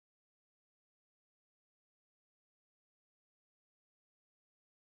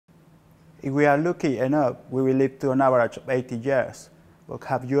If we are lucky enough, we will live to an average of 80 years. But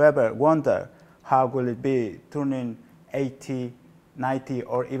have you ever wondered how will it be turning 80, 90,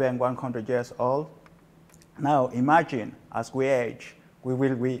 or even 100 years old? Now imagine, as we age, we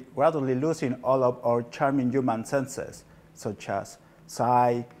will be gradually losing all of our charming human senses, such as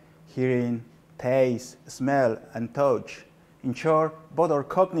sight, hearing, taste, smell, and touch. In short, both our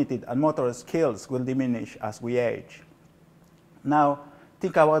cognitive and motor skills will diminish as we age. Now,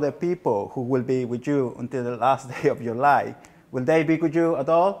 think about the people who will be with you until the last day of your life. Will they be with you at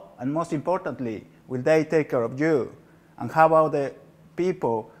all? And most importantly, will they take care of you? And how about the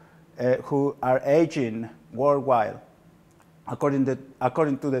people who are aging worldwide? According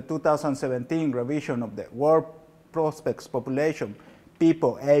to the 2017 revision of the World Prospects Population,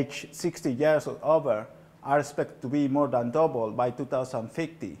 people aged 60 years or over are expected to be more than double by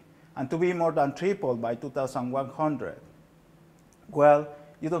 2050 and to be more than triple by 2100. Well,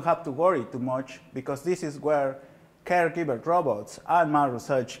 you don't have to worry too much because this is where caregiver robots and my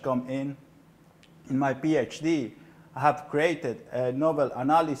research come in. In my PhD, I have created a novel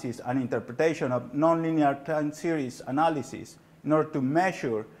analysis and interpretation of nonlinear time series analysis in order to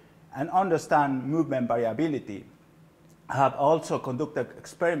measure and understand movement variability. I have also conducted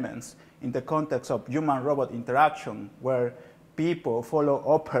experiments in the context of human-robot interaction where people follow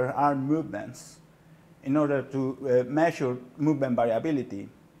upper arm movements in order to measure movement variability.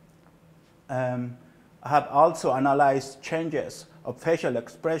 I have also analyzed changes of facial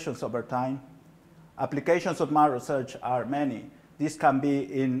expressions over time. Applications of my research are many. This can be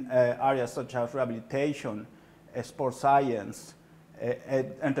in areas such as rehabilitation, sports science,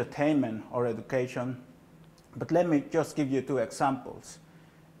 entertainment, or education. But let me just give you two examples.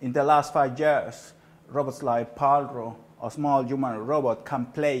 In the last 5 years, robots like Palro, a small human robot, can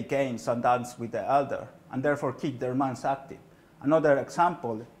play games and dance with the elder, and therefore keep their minds active. Another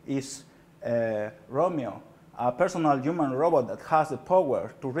example is Romeo, a personal human robot that has the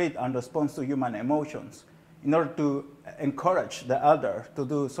power to read and respond to human emotions in order to encourage the elder to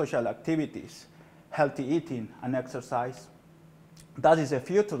do social activities, healthy eating, and exercise. That is a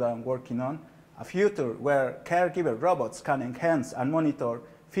future that I'm working on, a future where caregiver robots can enhance and monitor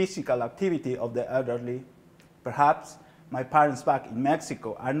physical activity of the elderly. Perhaps my parents back in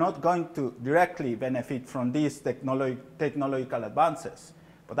Mexico are not going to directly benefit from these technological advances,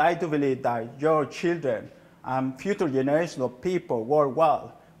 but I do believe that your children and future generations of people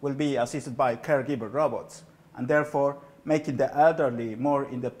worldwide will be assisted by caregiver robots, and therefore making the elderly more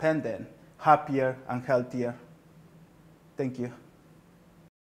independent, happier, and healthier. Thank you.